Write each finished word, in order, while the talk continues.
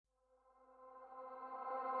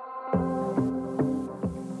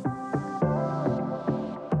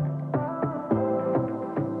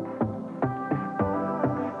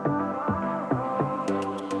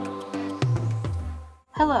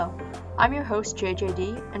I'm your host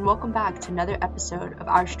JJD, and welcome back to another episode of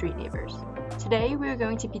Our Street Neighbors. Today we are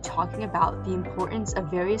going to be talking about the importance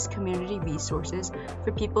of various community resources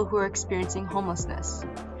for people who are experiencing homelessness.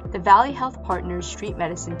 The Valley Health Partners Street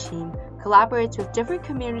Medicine team collaborates with different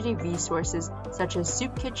community resources such as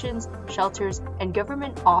soup kitchens, shelters, and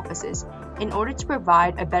government offices in order to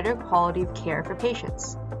provide a better quality of care for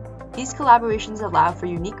patients. These collaborations allow for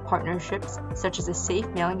unique partnerships such as a safe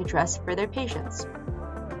mailing address for their patients.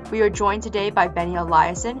 We are joined today by Benny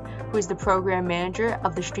Eliason, who is the program manager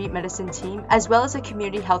of the Street Medicine team, as well as a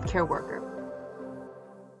community healthcare worker.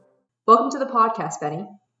 Welcome to the podcast, Benny.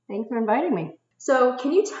 Thanks for inviting me. So,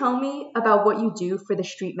 can you tell me about what you do for the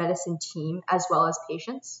Street Medicine team as well as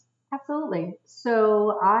patients? Absolutely.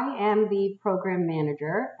 So I am the program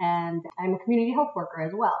manager and I'm a community health worker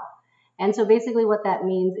as well. And so basically what that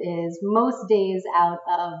means is most days out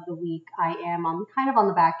of the week, I am kind of on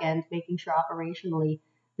the back end, making sure operationally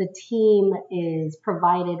the team is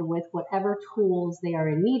provided with whatever tools they are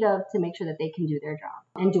in need of to make sure that they can do their job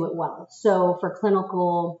and do it well. So for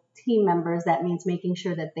clinical team members, that means making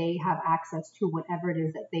sure that they have access to whatever it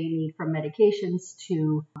is that they need, from medications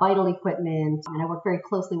to vital equipment. And I work very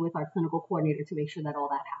closely with our clinical coordinator to make sure that all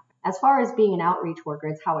that happens. As far as being an outreach worker,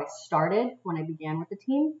 it's how I started when I began with the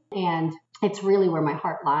team. And it's really where my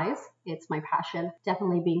heart lies. It's my passion,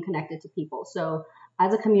 definitely being connected to people. So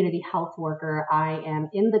as a community health worker, I am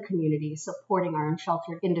in the community supporting our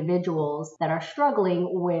unsheltered individuals that are struggling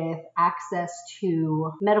with access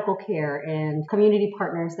to medical care and community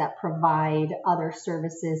partners that provide other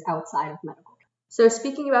services outside of medical care. So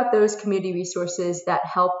speaking about those community resources that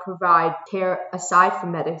help provide care aside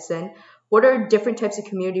from medicine, what are different types of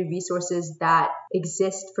community resources that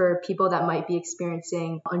exist for people that might be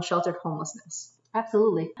experiencing unsheltered homelessness?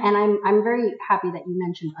 Absolutely. And I'm very happy that you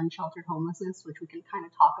mentioned unsheltered homelessness, which we can kind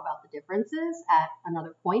of talk about the differences at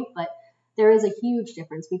another point. But there is a huge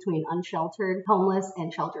difference between unsheltered homeless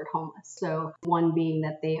and sheltered homeless. So one being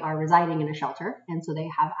that they are residing in a shelter, and so they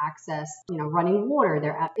have access, running water.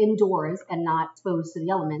 They're indoors and not exposed to the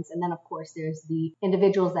elements. And then, of course, there's the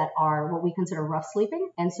individuals that are what we consider rough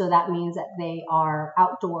sleeping. And so that means that they are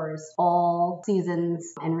outdoors all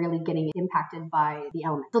seasons and really getting impacted by the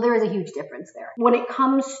elements. So there is a huge difference there. When it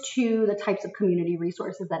comes to the types of community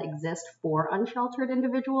resources that exist for unsheltered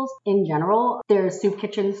individuals, in general, there's soup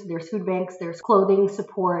kitchens, there's food banks, there's clothing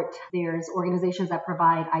support, there's organizations that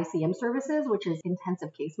provide ICM services, which is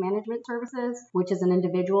intensive case management services, which is an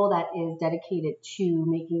individual that is dedicated to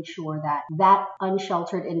making sure that that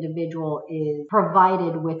unsheltered individual is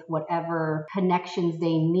provided with whatever connections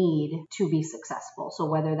they need to be successful. So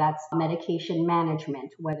whether that's medication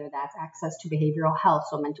management, whether that's access to behavioral health,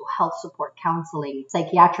 so mental health support, counseling,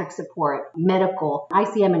 psychiatric support, medical,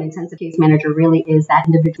 ICM and intensive case manager really is that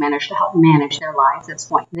individual manager to help manage their lives at this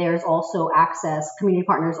point. There's also access, community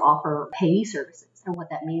partners offer payee services. And what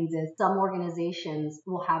that means is some organizations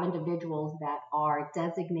will have individuals that are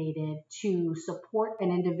designated to support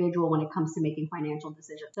an individual when it comes to making financial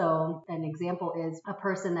decisions. So an example is a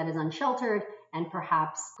person that is unsheltered and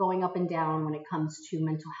perhaps going up and down when it comes to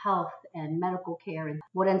mental health and medical care. And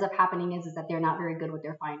what ends up happening is that they're not very good with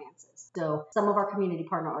their finances. So some of our community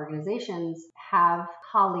partner organizations have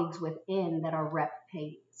colleagues within that are rep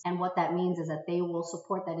payees. And what that means is that they will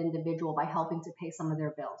support that individual by helping to pay some of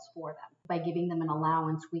their bills for them, by giving them an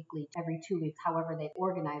allowance weekly, every 2 weeks, however they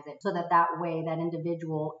organize it, so that way that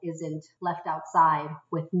individual isn't left outside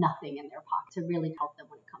with nothing in their pocket, to really help them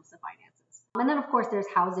when it comes to finances. And then, of course, there's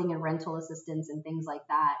housing and rental assistance and things like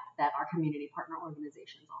that our community partner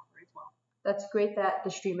organizations offer as well. That's great that the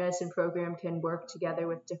Street Medicine program can work together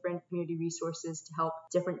with different community resources to help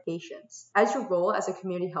different patients. As your role as a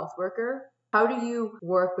community health worker, how do you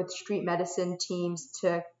work with Street Medicine teams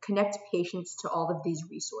to connect patients to all of these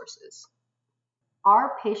resources?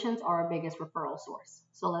 Our patients are our biggest referral source.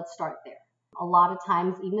 So let's start there. A lot of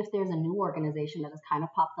times, even if there's a new organization that has kind of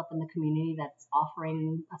popped up in the community that's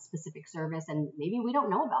offering a specific service and maybe we don't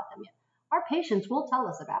know about them yet, our patients will tell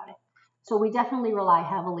us about it. So we definitely rely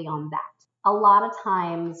heavily on that. A lot of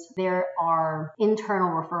times there are internal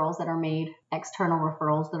referrals that are made, external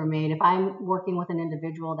referrals that are made. If I'm working with an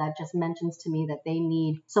individual that just mentions to me that they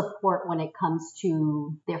need support when it comes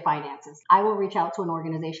to their finances, I will reach out to an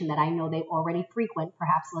organization that I know they already frequent,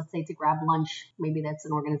 perhaps let's say to grab lunch. Maybe that's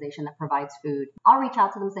an organization that provides food. I'll reach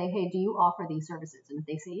out to them and say, hey, do you offer these services? And if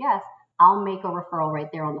they say yes, I'll make a referral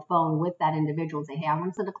right there on the phone with that individual and say, hey, I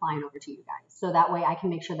want to send a client over to you guys. So that way I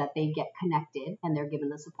can make sure that they get connected and they're given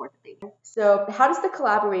the support that they need. So how does the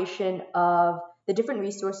collaboration of the different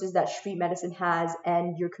resources that Street Medicine has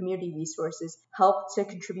and your community resources help to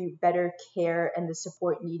contribute better care and the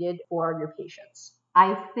support needed for your patients?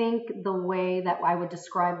 I think the way that I would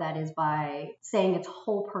describe that is by saying it's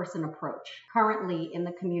whole person approach. Currently in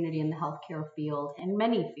the community, in the healthcare field, in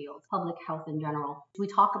many fields, public health in general, we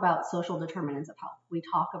talk about social determinants of health. We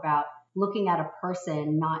talk about looking at a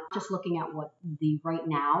person, not just looking at what the right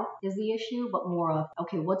now is the issue, but more of,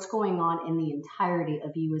 okay, what's going on in the entirety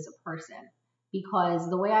of you as a person? Because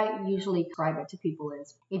the way I usually describe it to people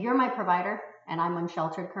is, if you're my provider and I'm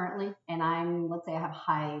unsheltered currently, and let's say I have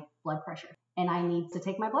high blood pressure and I need to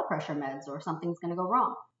take my blood pressure meds or something's going to go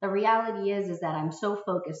wrong. The reality is that I'm so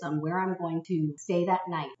focused on where I'm going to stay that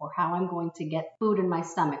night, or how I'm going to get food in my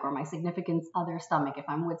stomach, or my significant other's stomach if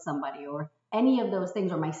I'm with somebody, or any of those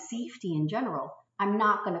things, or my safety in general. I'm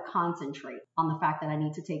not going to concentrate on the fact that I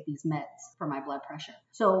need to take these meds for my blood pressure.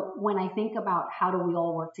 So when I think about how do we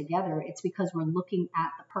all work together, it's because we're looking at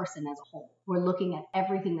the person as a whole. We're looking at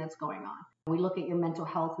everything that's going on. We look at your mental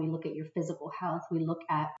health, we look at your physical health, we look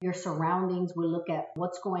at your surroundings, we look at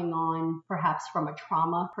what's going on perhaps from a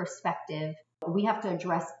trauma perspective. We have to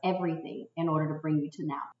address everything in order to bring you to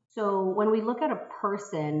now. So when we look at a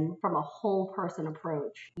person from a whole person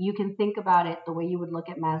approach, you can think about it the way you would look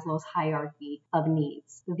at Maslow's hierarchy of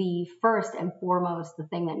needs. The first and foremost, the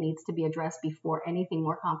thing that needs to be addressed before anything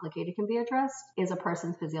more complicated can be addressed, is a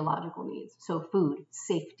person's physiological needs. So food,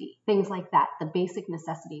 safety, things like that. The basic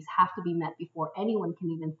necessities have to be met before anyone can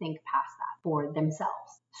even think past that for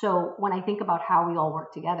themselves. So when I think about how we all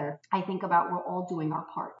work together, I think about we're all doing our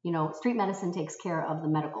part. Street medicine takes care of the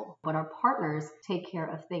medical, but our partners take care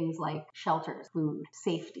of things like shelters, food,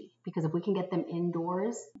 safety, because if we can get them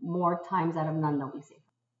indoors, more times out of none, they'll be safe.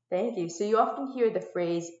 Thank you. So you often hear the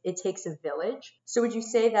phrase, it takes a village. So would you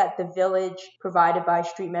say that the village provided by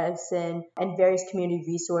street medicine and various community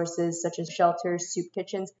resources such as shelters, soup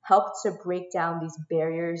kitchens, help to break down these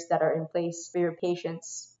barriers that are in place for your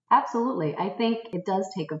patients? Absolutely. I think it does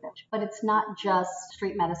take a village, but it's not just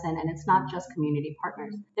street medicine and it's not just community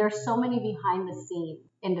partners. There are so many behind the scenes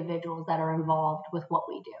individuals that are involved with what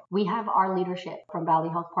we do. We have our leadership from Valley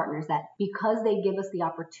Health Partners that, because they give us the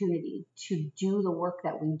opportunity to do the work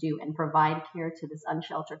that we do and provide care to this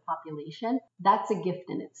unsheltered population, that's a gift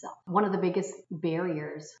in itself. One of the biggest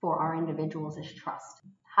barriers for our individuals is trust.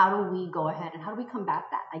 How do we go ahead and how do we combat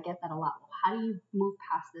that? I get that a lot. How do you move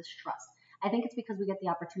past this trust? I think it's because we get the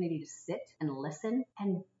opportunity to sit and listen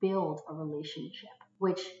and build a relationship,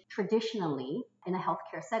 which traditionally in a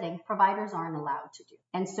healthcare setting, providers aren't allowed to do.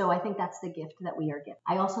 And so I think that's the gift that we are given.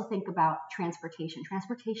 I also think about transportation.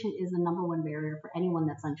 Transportation is the number one barrier for anyone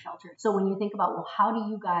that's unsheltered. So when you think about, well, how do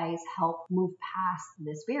you guys help move past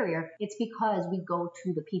this barrier? It's because we go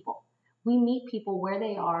to the people. We meet people where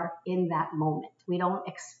they are in that moment. We don't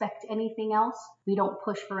expect anything else. We don't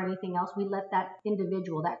push for anything else. We let that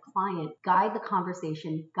individual, that client, guide the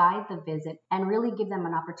conversation, guide the visit, and really give them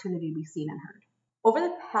an opportunity to be seen and heard. Over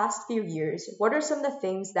the past few years, what are some of the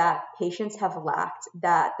things that patients have lacked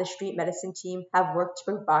that the street medicine team have worked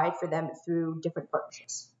to provide for them through different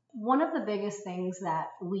partnerships? One of the biggest things that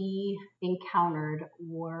we encountered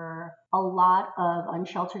were a lot of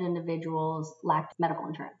unsheltered individuals lacked medical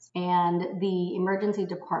insurance. And the emergency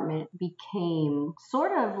department became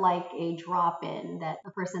sort of like a drop-in, that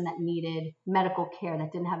a person that needed medical care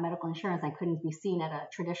that didn't have medical insurance and couldn't be seen at a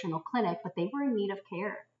traditional clinic, but they were in need of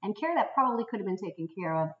care. And care that probably could have been taken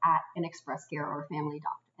care of at an express care or a family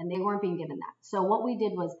doctor. And they weren't being given that. So what we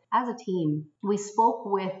did was, as a team, we spoke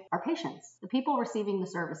with our patients, the people receiving the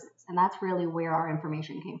services. And that's really where our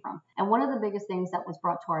information came from. And one of the biggest things that was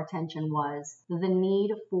brought to our attention was the need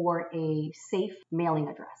for a safe mailing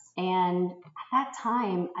address. And at that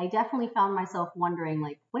time, I definitely found myself wondering,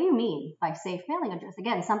 what do you mean by safe mailing address?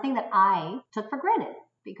 Again, something that I took for granted,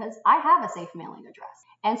 because I have a safe mailing address.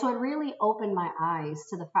 And so it really opened my eyes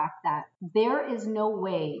to the fact that there is no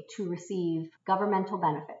way to receive governmental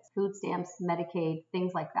benefits, food stamps, Medicaid,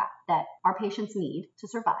 things like that, that our patients need to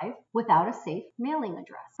survive without a safe mailing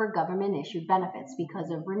address for government issued benefits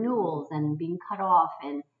because of renewals and being cut off.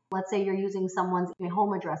 And let's say you're using someone's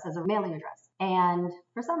home address as a mailing address. And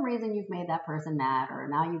for some reason, you've made that person mad, or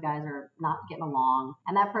now you guys are not getting along.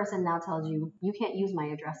 And that person now tells you, you can't use my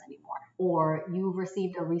address anymore. Or you've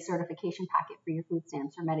received a recertification packet for your food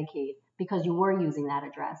stamps or Medicaid because you were using that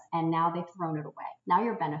address, and now they've thrown it away. Now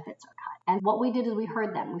your benefits are cut. And what we did is we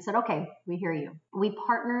heard them. We said, okay, we hear you. We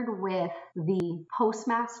partnered with the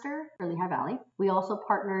postmaster for Lehigh Valley. We also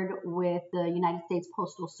partnered with the United States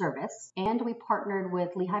Postal Service, and we partnered with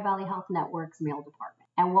Lehigh Valley Health Network's mail department.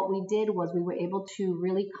 And what we did was we were able to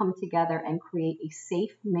really come together and create a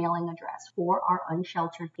safe mailing address for our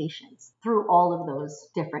unsheltered patients through all of those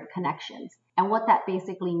different connections. And what that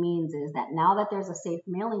basically means is that now that there's a safe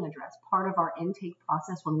mailing address, part of our intake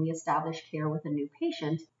process when we establish care with a new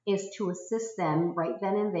patient is to assist them right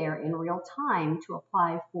then and there in real time to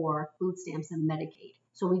apply for food stamps and Medicaid.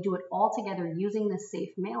 So we do it all together using this safe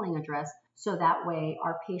mailing address so that way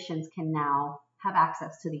our patients can now have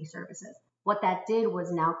access to these services. What that did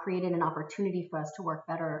was now created an opportunity for us to work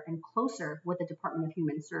better and closer with the Department of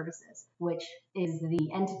Human Services, which is the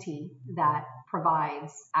entity that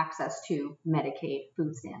provides access to Medicaid,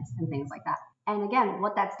 food stamps, and things like that. And again,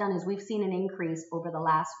 what that's done is we've seen an increase over the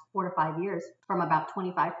last 4 to 5 years from about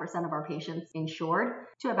 25% of our patients insured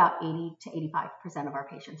to about 80 to 85% of our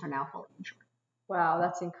patients are now fully insured. Wow,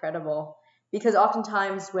 that's incredible. Because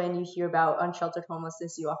oftentimes when you hear about unsheltered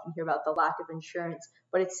homelessness, you often hear about the lack of insurance,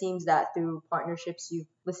 but it seems that through partnerships, you've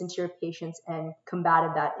listened to your patients and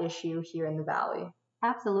combated that issue here in the Valley.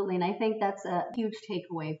 Absolutely. And I think that's a huge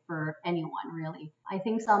takeaway for anyone, really. I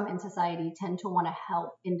think some in society tend to want to help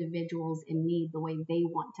individuals in need the way they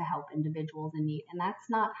want to help individuals in need. And that's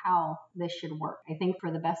not how this should work. I think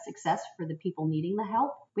for the best success for the people needing the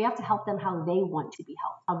help, we have to help them how they want to be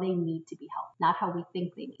helped, how they need to be helped, not how we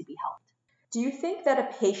think they need to be helped. Do you think that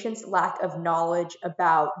a patient's lack of knowledge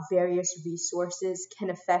about various resources can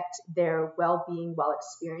affect their well-being while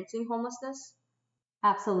experiencing homelessness?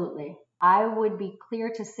 Absolutely. I would be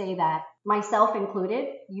clear to say that, myself included,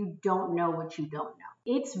 you don't know what you don't know.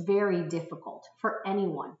 It's very difficult for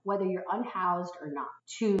anyone, whether you're unhoused or not,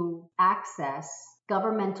 to access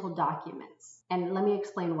governmental documents. And let me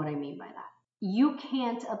explain what I mean by that. You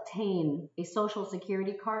can't obtain a social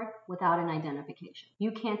security card without an identification.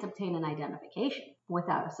 You can't obtain an identification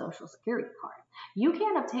without a social security card. You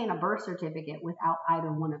can't obtain a birth certificate without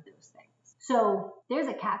either one of those things. So there's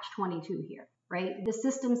a catch-22 here, right? The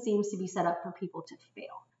system seems to be set up for people to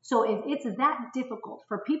fail. So if it's that difficult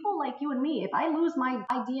for people like you and me, if I lose my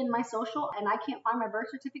ID and my social and I can't find my birth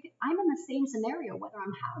certificate, I'm in the same scenario whether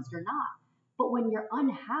I'm housed or not. But when you're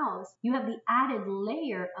unhoused, you have the added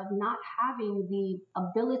layer of not having the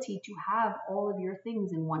ability to have all of your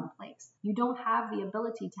things in one place. You don't have the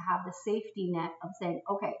ability to have the safety net of saying,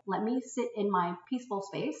 okay, let me sit in my peaceful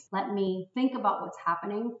space. Let me think about what's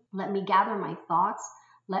happening. Let me gather my thoughts.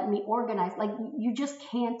 Let me organize. Like, you just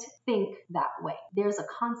can't think that way. There's a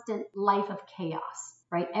constant life of chaos.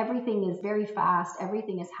 Right? Everything is very fast.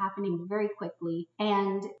 Everything is happening very quickly.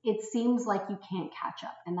 And it seems like you can't catch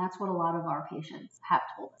up. And that's what a lot of our patients have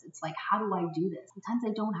told us. It's like, how do I do this? Sometimes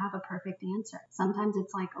I don't have a perfect answer. Sometimes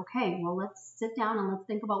it's like, okay, well, let's sit down and let's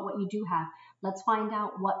think about what you do have. Let's find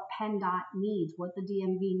out what PennDOT needs, what the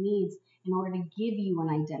DMV needs in order to give you an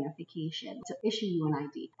identification, to issue you an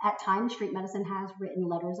ID. At times, street medicine has written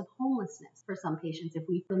letters of homelessness for some patients. If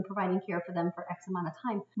we've been providing care for them for X amount of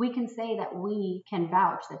time, we can say that we can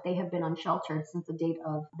vouch that they have been unsheltered since the date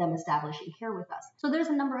of them establishing care with us. So there's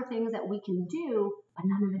a number of things that we can do, but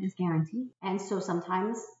none of it is guaranteed. And so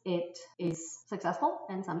sometimes it is successful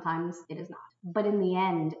and sometimes it is not. But in the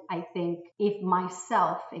end, I think if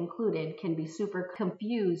myself included can be super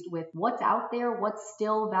confused with what's out there, what's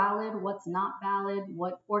still valid, what's not valid,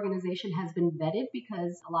 what organization has been vetted,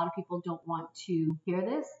 because a lot of people don't want to hear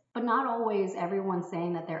this, but not always everyone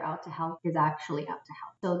saying that they're out to help is actually out to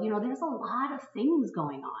help. So, there's a lot of things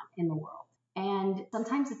going on in the world. And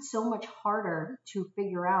sometimes it's so much harder to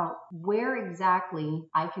figure out where exactly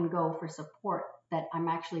I can go for support that I'm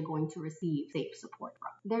actually going to receive safe support from.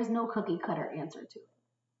 There's no cookie cutter answer to it.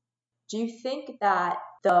 Do you think that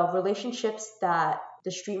the relationships that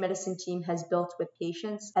the street medicine team has built with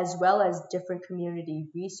patients, as well as different community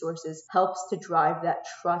resources, helps to drive that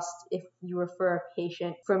trust if you refer a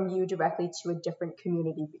patient from you directly to a different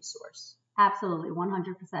community resource? Absolutely,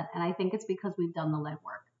 100%. And I think it's because we've done the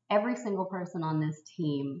legwork. Every single person on this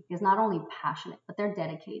team is not only passionate, but they're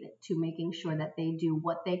dedicated to making sure that they do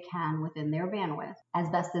what they can within their bandwidth as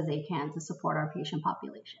best as they can to support our patient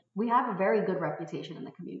population. We have a very good reputation in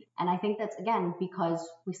the community. And I think that's, again, because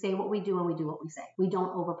we say what we do and we do what we say. We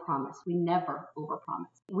don't overpromise. We never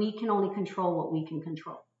overpromise. We can only control what we can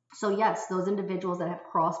control. So yes, those individuals that have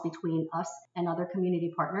crossed between us and other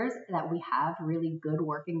community partners that we have really good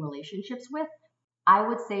working relationships with, I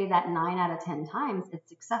would say that 9 out of 10 times it's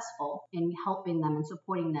successful in helping them and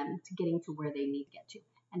supporting them to getting to where they need to get to.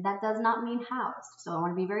 And that does not mean housed. So I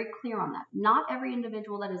want to be very clear on that. Not every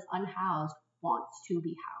individual that is unhoused wants to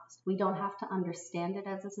be housed. We don't have to understand it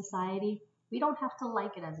as a society. We don't have to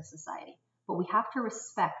like it as a society, but we have to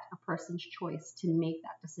respect a person's choice to make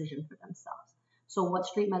that decision for themselves. So what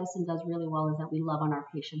street medicine does really well is that we love on our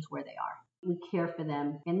patients where they are. We care for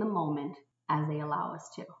them in the moment as they allow us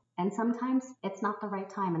to. And sometimes it's not the right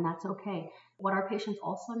time, and that's okay. What our patients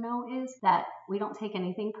also know is that we don't take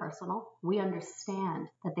anything personal. We understand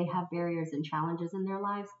that they have barriers and challenges in their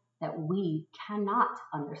lives that we cannot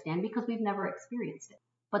understand because we've never experienced it.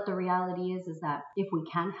 But the reality is that if we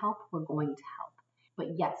can help, we're going to help.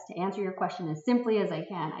 But yes, to answer your question as simply as I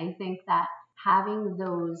can, I think that having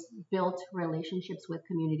those built relationships with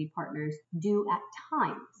community partners do at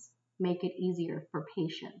times make it easier for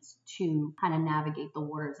patients to kind of navigate the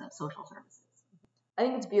waters of social services. I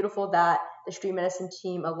think it's beautiful that the street medicine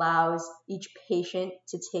team allows each patient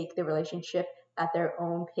to take the relationship at their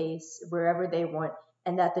own pace, wherever they want,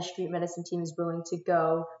 and that the street medicine team is willing to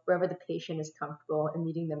go wherever the patient is comfortable and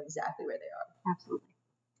meeting them exactly where they are. Absolutely.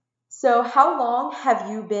 So how long have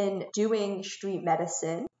you been doing street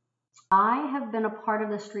medicine? I have been a part of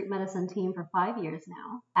the street medicine team for 5 years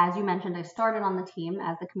now. As you mentioned, I started on the team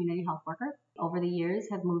as the community health worker. Over the years,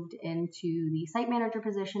 have moved into the site manager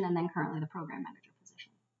position and then currently the program manager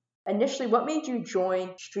position. Initially, what made you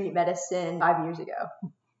join street medicine 5 years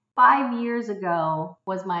ago? 5 years ago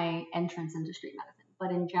was my entrance into street medicine,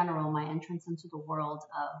 but in general, my entrance into the world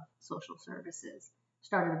of social services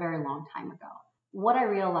started a very long time ago. What I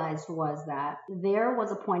realized was that there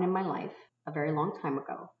was a point in my life, a very long time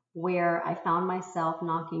ago, where I found myself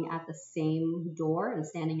knocking at the same door and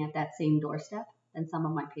standing at that same doorstep than some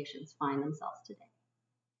of my patients find themselves today.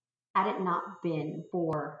 Had it not been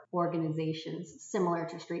for organizations similar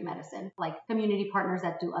to street medicine, like community partners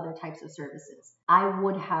that do other types of services, I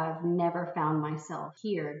would have never found myself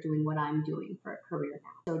here doing what I'm doing for a career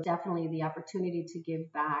now. So definitely the opportunity to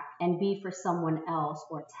give back and be for someone else,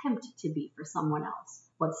 or attempt to be for someone else,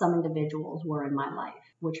 what some individuals were in my life,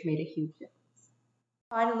 which made a huge difference.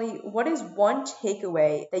 Finally, what is one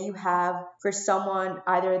takeaway that you have for someone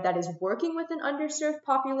either that is working with an underserved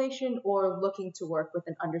population or looking to work with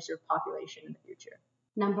an underserved population in the future?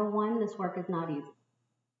 Number one, this work is not easy.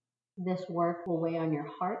 This work will weigh on your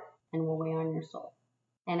heart and will weigh on your soul.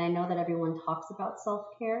 And I know that everyone talks about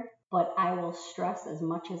self-care, but I will stress as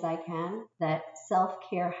much as I can that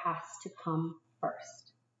self-care has to come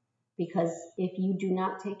first. Because if you do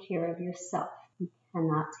not take care of yourself, you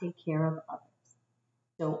cannot take care of others.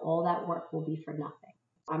 So all that work will be for nothing.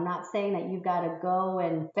 I'm not saying that you've got to go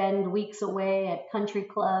and spend weeks away at country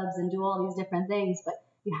clubs and do all these different things, but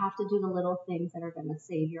you have to do the little things that are going to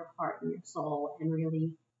save your heart and your soul and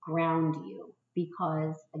really ground you.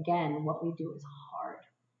 Because again, what we do is hard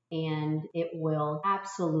and it will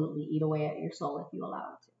absolutely eat away at your soul if you allow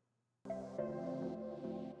it to.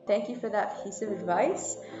 Thank you for that piece of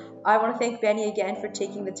advice. I want to thank Benny again for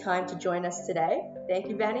taking the time to join us today. Thank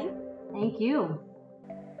you, Benny. Thank you.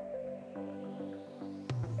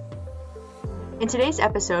 In today's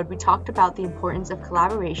episode, we talked about the importance of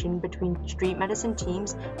collaboration between street medicine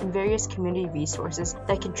teams and various community resources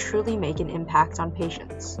that can truly make an impact on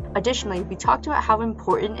patients. Additionally, we talked about how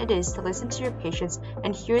important it is to listen to your patients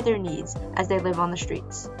and hear their needs as they live on the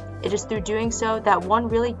streets. It is through doing so that one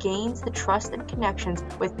really gains the trust and connections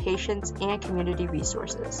with patients and community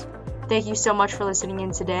resources. Thank you so much for listening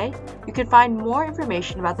in today. You can find more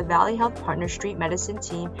information about the Valley Health Partners Street Medicine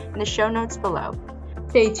team in the show notes below.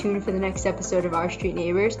 Stay tuned for the next episode of Our Street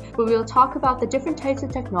Neighbors, where we will talk about the different types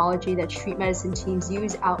of technology that street medicine teams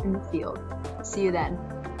use out in the field. See you then.